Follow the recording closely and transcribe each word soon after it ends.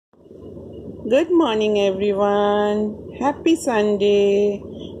Good morning, everyone. Happy Sunday.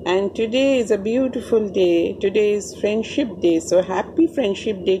 And today is a beautiful day. Today is Friendship Day. So, happy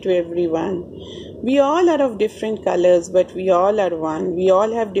Friendship Day to everyone. We all are of different colors, but we all are one. We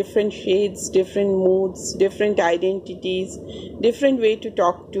all have different shades, different moods, different identities, different way to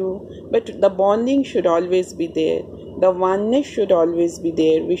talk to. But the bonding should always be there. The oneness should always be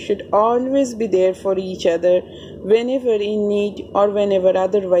there. We should always be there for each other whenever in need or whenever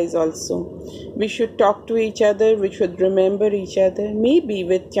otherwise also. We should talk to each other. We should remember each other. Maybe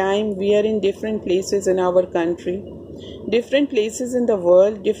with time we are in different places in our country, different places in the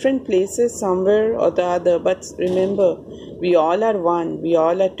world, different places somewhere or the other. But remember, we all are one. We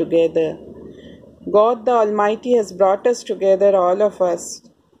all are together. God the Almighty has brought us together, all of us,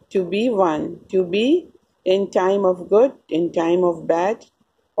 to be one, to be in time of good, in time of bad,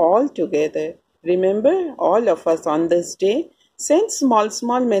 all together. Remember, all of us on this day, send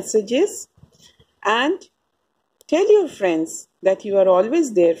small messages and tell your friends that you are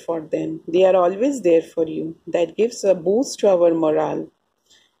always there for them. They are always there for you. That gives a boost to our morale.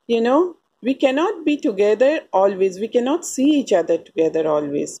 We cannot be together always. We cannot see each other together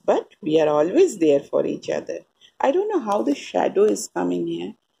always, but we are always there for each other. I don't know how the shadow is coming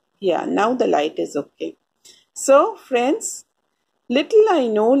here. Yeah, now the light is okay. So, friends, little I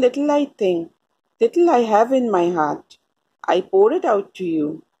know, little I think, little I have in my heart, I pour it out to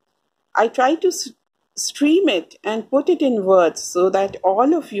you. I try to stream it and put it in words so that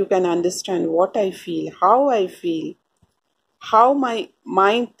all of you can understand what I feel, how my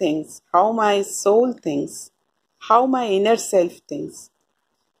mind thinks, how my soul thinks, how my inner self thinks.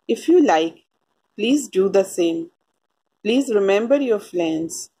 If you like, please do the same. Please remember your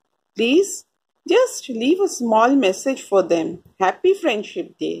friends. Please just leave a small message for them. Happy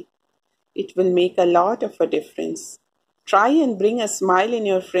Friendship Day. It will make a lot of a difference. Try and bring a smile in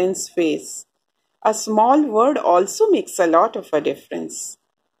your friend's face. A small word also makes a lot of a difference.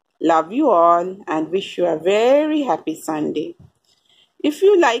 Love you all and wish you a very happy Sunday. If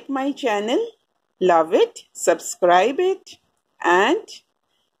you like my channel, love it, subscribe it, and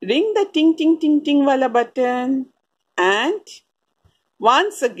ring the ting ting ting ting wala button. And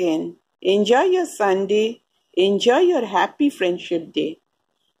once again, enjoy your Sunday. Enjoy your happy Friendship Day.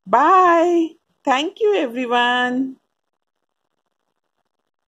 Bye. Thank you, everyone.